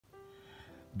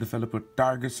developer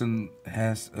Thargorsson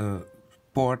has a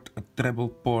Treble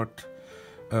port,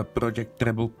 a project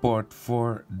Treble port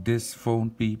for this phone,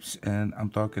 peeps, and I'm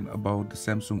talking about the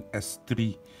Samsung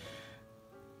S3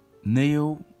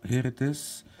 Neo. Here it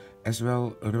is, as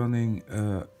well running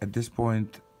at this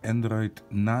point Android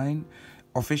 9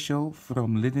 official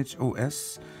from Lineage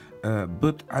OS,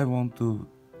 but I want to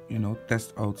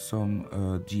test out some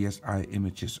GSI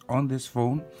images on this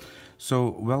phone.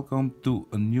 So welcome to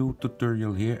a new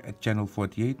tutorial here at channel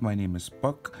 48. My name is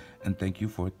Puck and thank you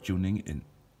for tuning in.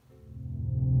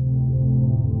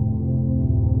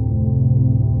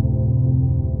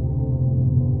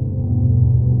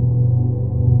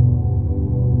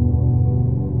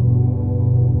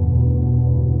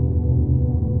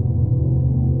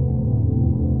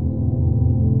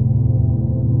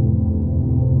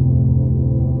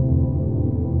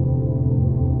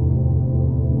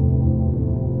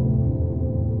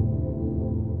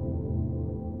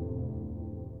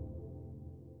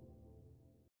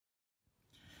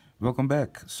 Welcome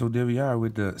back. So there we are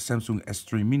with the Samsung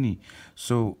S3 Mini.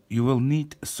 So you will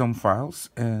need some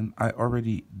files, and I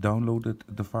already downloaded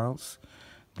the files.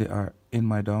 They are in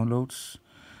my downloads,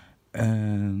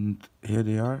 and here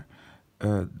they are.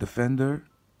 Defender.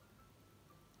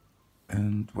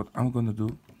 And what I'm gonna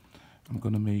do, I'm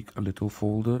gonna make a little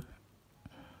folder,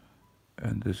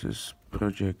 and this is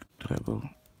Project Treble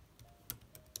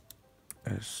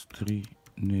S3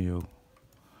 Neo.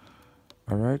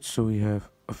 Alright, so we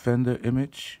have a Fender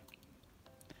image,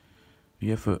 we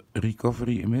have a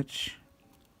recovery image,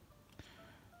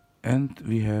 and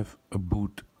we have a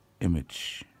boot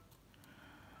image.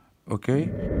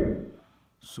 Okay,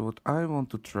 so what I want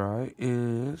to try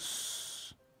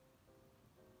is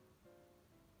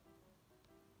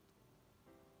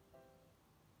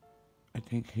I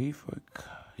think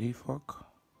Havoc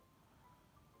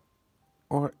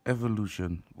or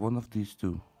Evolution, one of these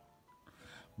two.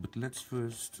 But let's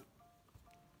first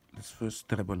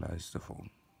Trebelize the phone.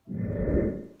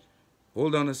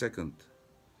 Hold on a second.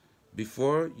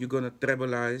 Before you're gonna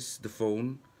Trebelize the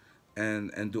phone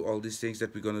and do all these things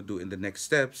that we're gonna do in the next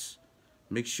steps,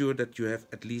 make sure that you have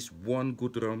at least one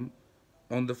good ROM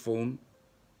on the phone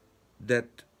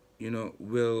that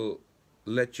will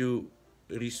let you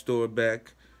restore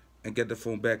back and get the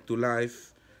phone back to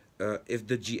life if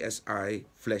the GSI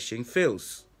flashing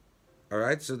fails.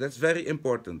 Alright, so that's very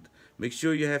important. Make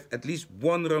sure you have at least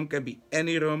one ROM, can be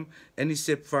any ROM, any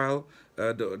zip file.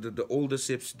 The older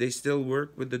zips, they still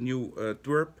work with the new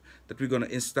twerp that we're going to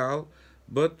install.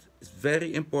 But it's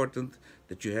very important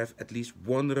that you have at least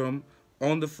one ROM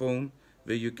on the phone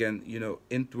where you can,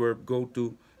 in twerp go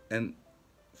to and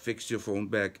fix your phone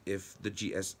back if the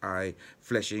GSI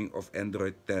flashing of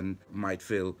Android 10 might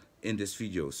fail in this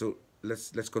video. So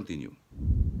let's continue.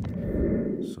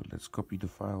 So let's copy the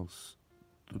files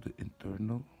to the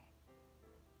internal.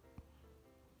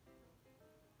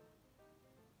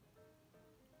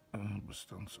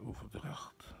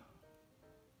 Bestandsoverdracht.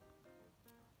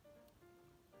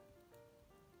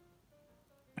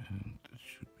 And it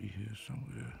should be here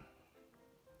somewhere.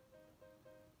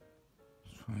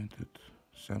 Let's find it.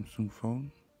 Samsung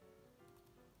phone.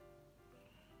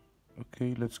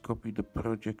 Okay, let's copy the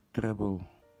project Treble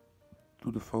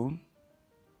to the phone.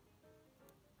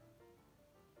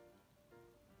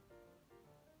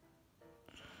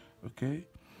 Okay,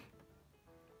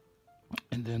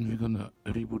 and then we're gonna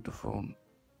reboot the phone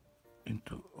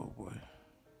into, oh boy,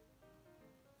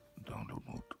 download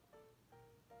mode.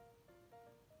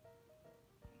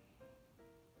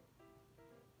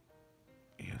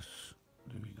 Yes,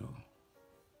 there we go.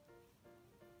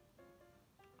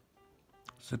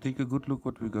 So take a good look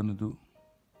what we're gonna do.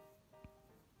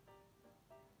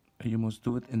 And you must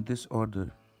do it in this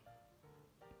order.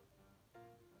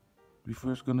 We're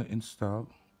first gonna install,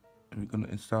 and we're gonna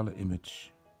install an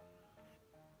image.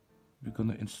 We're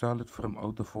gonna install it from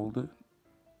outer folder,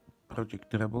 Project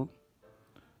Treble,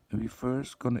 and we're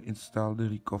first gonna install the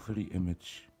recovery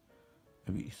image.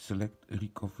 And we select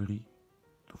recovery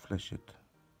to flash it.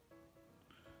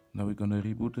 Now we're gonna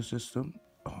reboot the system.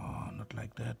 Oh, not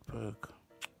like that, perk.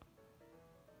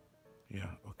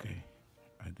 Yeah, okay,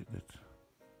 I did it.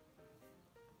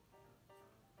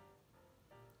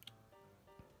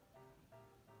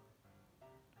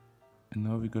 And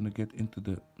now we're gonna get into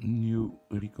the new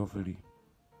recovery.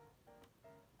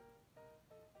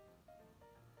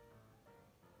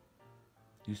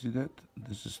 You see that?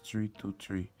 This is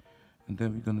 323. And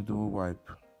then we're gonna do a wipe.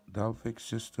 Dalvik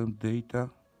system data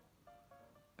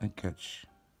and catch.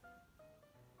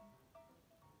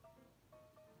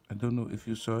 I don't know if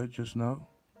you saw it just now,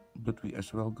 but we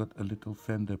as well got a little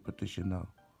Fender partition now.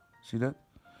 See that?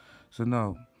 So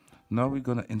now we're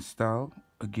gonna install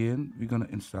again. We're gonna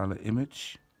install an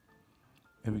image,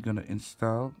 and we're gonna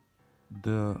install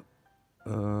the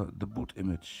boot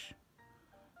image,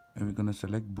 and we're gonna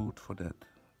select boot for that.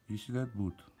 You see that,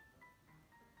 boot?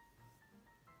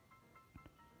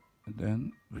 And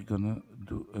then we're gonna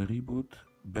do a reboot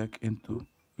back into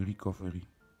recovery.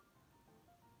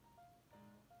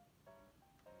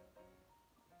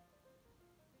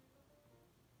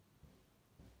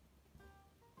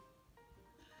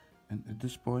 And at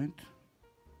this point,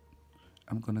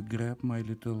 I'm gonna grab my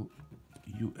little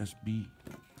USB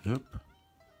hub.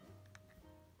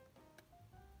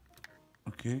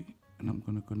 Okay, and I'm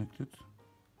gonna connect it.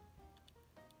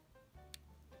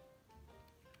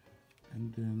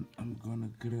 And then I'm gonna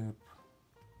grab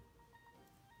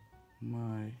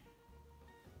my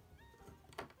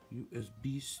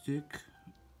USB stick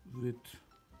with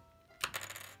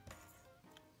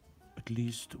at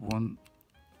least one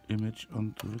image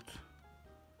onto it.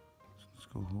 So let's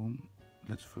go home.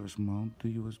 Let's first mount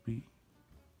the USB.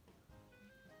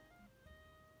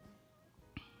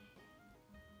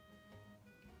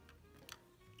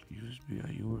 USB,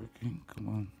 are you working? Come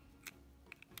on.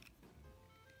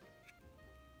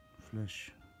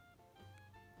 Flash.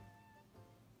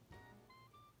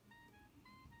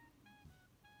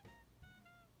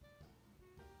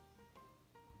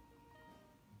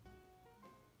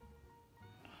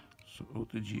 So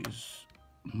OTG is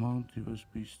mount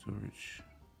USB storage.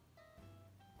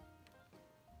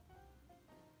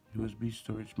 USB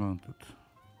storage mounted.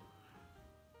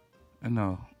 And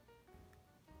now,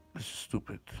 this is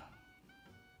stupid.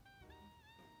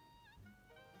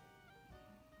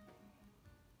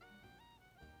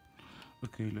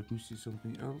 Okay, let me see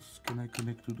something else. Can I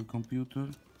connect to the computer?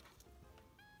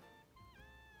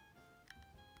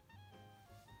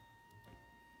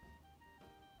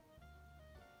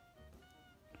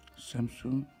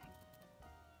 Samsung,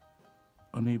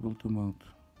 unable to mount.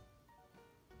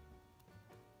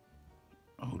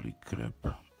 Holy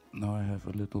crap, now I have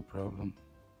a little problem.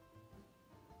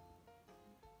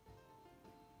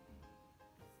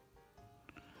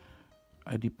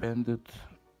 I depended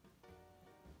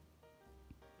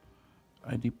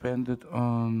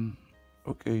on,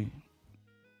 okay.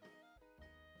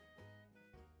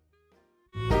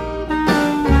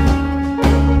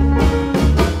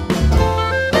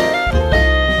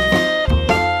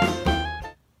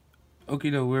 Okay,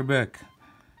 now we're back.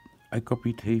 I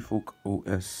copied Hayfolk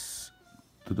OS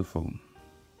to the phone.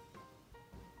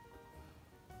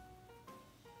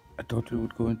 I thought we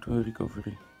would go into a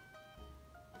recovery.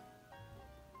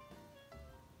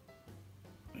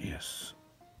 Yes.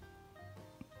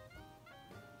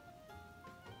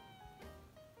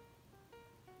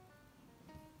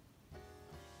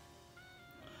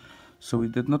 So we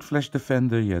did not flash the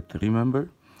Fender yet, remember?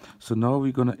 So now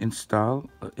we're gonna install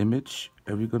an image,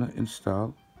 and we're gonna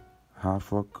install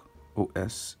Hayfolk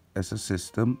OS as a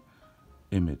system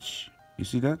image. You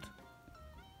see that?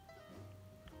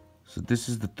 So this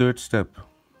is the third step.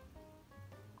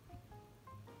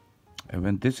 And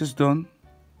when this is done,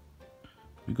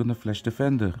 we're gonna flash the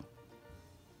Fender.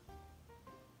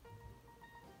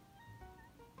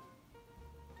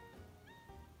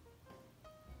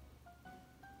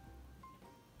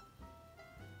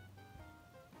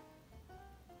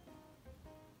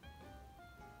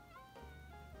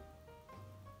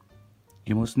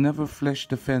 You must never flash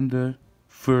the Fender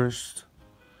first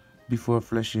before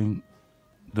flashing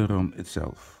the ROM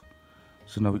itself.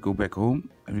 So now we go back home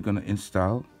and we're gonna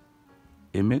install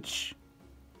image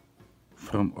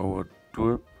from our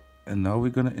tour, and now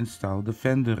we're gonna install the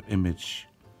Fender image,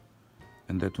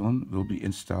 and that one will be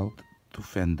installed to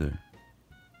Fender.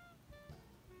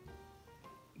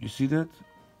 You see that?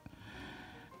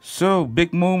 So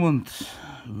big moment.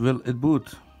 Will it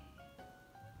boot?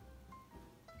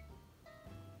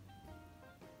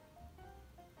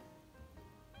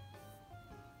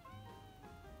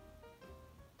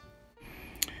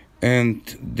 And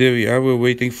there we are, we're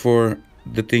waiting for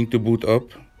the thing to boot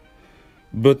up,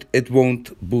 but it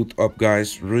won't boot up,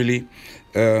 guys, really.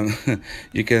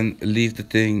 You can leave the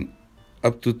thing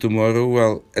up to tomorrow.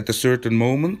 Well, at a certain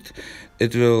moment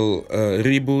it will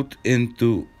reboot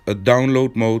into a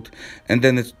download mode, and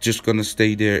then it's just gonna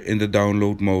stay there in the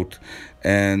download mode.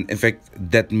 And in fact,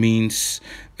 that means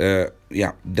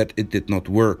yeah, that it did not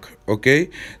work.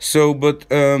 Okay, so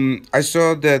but I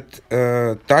saw that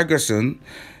Thargorsson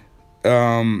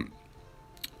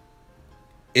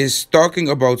is talking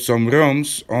about some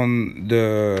ROMs on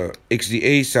the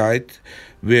XDA side,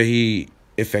 where he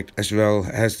in fact as well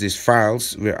has these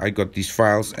files, where I got these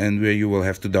files, and where you will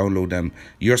have to download them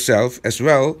yourself as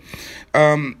well.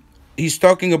 he's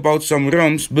talking about some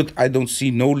ROMs, but I don't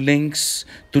see no links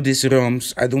to these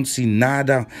ROMs. I don't see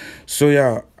nada. So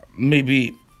yeah,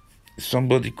 maybe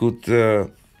somebody could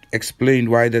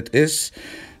explain why that is.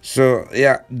 So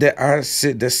yeah, there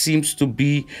seems to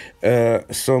be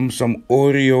some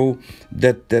Oreo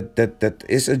that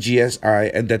is a GSI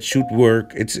and that should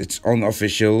work. It's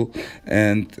unofficial,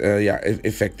 and yeah,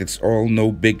 in fact, it's all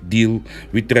no big deal.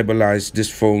 We Trebelize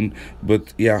this phone,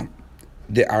 but yeah,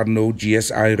 there are no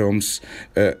GSI ROMs,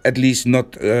 at least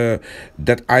not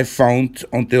that I found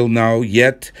until now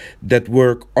yet, that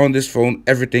work on this phone.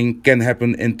 Everything can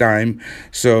happen in time.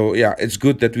 So yeah, it's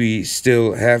good that we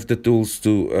still have the tools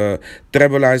to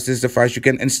Trebelize this device. You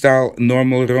can install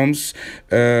normal ROMs,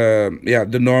 yeah,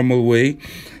 the normal way.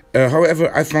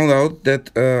 However, I found out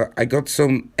that I got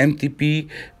some MTP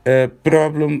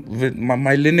problem with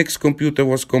my Linux computer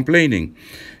was complaining.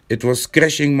 It was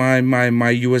crashing my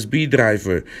USB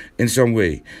driver in some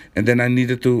way, and then I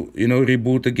needed to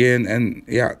reboot again. And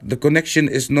yeah, the connection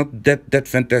is not that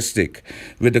fantastic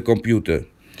with the computer,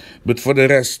 but for the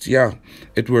rest, yeah,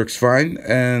 it works fine,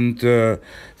 and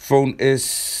phone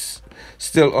is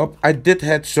still up. I did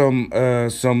had some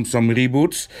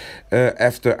reboots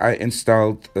after I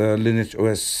installed Linux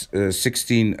OS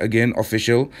 16 again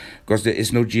official, because there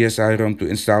is no GSI ROM to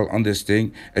install on this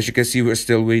thing. As you can see, we're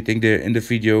still waiting there in the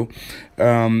video.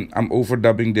 I'm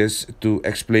overdubbing this to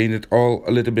explain it all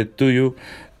a little bit to you.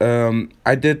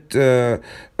 I did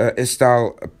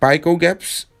install Pico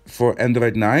gaps for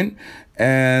Android 9,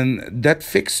 and that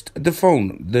fixed the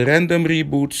phone. The random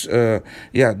reboots,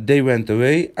 yeah, they went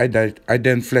away. I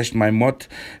then flashed my mod,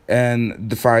 and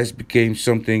the device became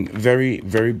something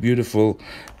very beautiful,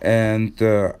 and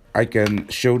I can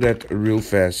show that real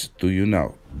fast to you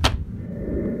now.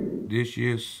 This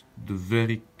is the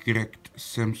very cracked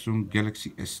Samsung Galaxy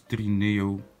S3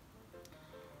 Neo,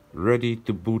 ready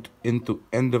to boot into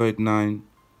Android 9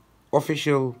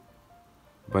 official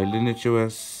by Linux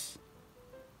OS.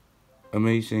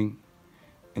 Amazing.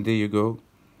 And there you go.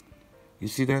 You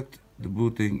see that? The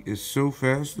booting is so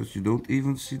fast that you don't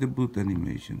even see the boot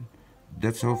animation.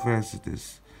 That's how fast it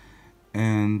is.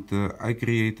 And I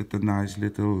created a nice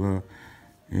little,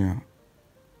 yeah,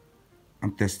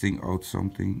 I'm testing out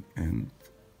something, and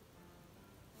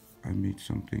I made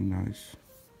something nice.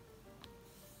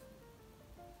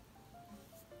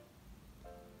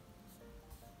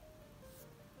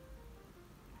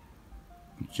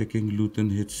 Checking Luton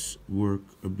hits work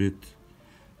a bit,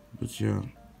 but yeah,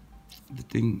 the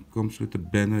thing comes with a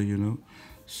banner,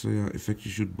 so yeah, in fact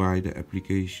you should buy the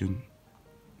application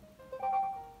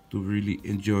to really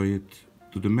enjoy it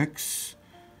to the max.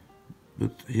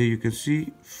 But here you can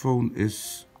see phone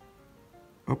is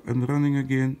up and running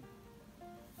again,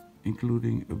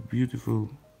 including a beautiful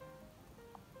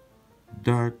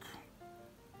dark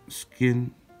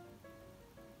skin.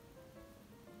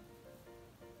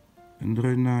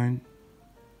 Android 9.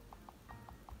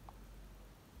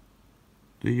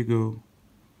 There you go.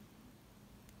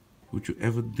 Would you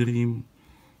ever dream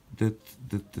that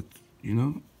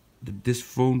that this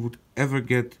phone would ever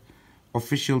get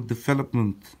official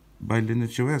development by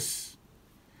Linux OS?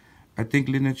 I think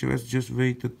Linux OS just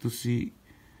waited to see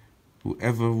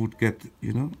whoever would get, I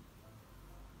don't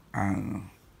know.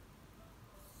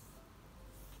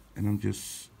 And I'm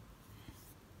just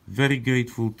very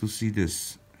grateful to see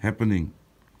this happening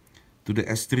to the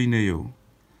S3 Neo.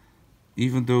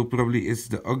 Even though probably it's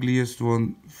the ugliest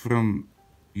one from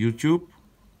YouTube,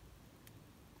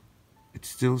 it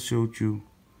still showed you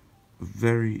a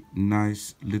very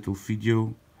nice little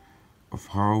video of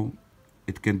how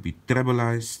it can be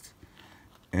Trebelized,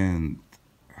 and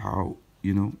how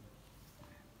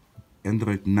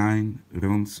Android 9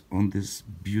 runs on this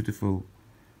beautiful,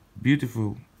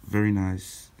 very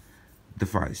nice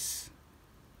device.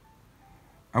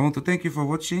 I want to thank you for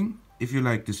watching. If you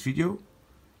like this video,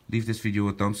 leave this video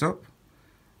a thumbs up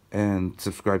and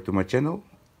subscribe to my channel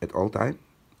at all time.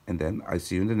 And then I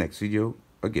see you in the next video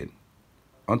again.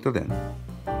 Until then,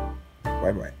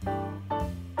 bye bye.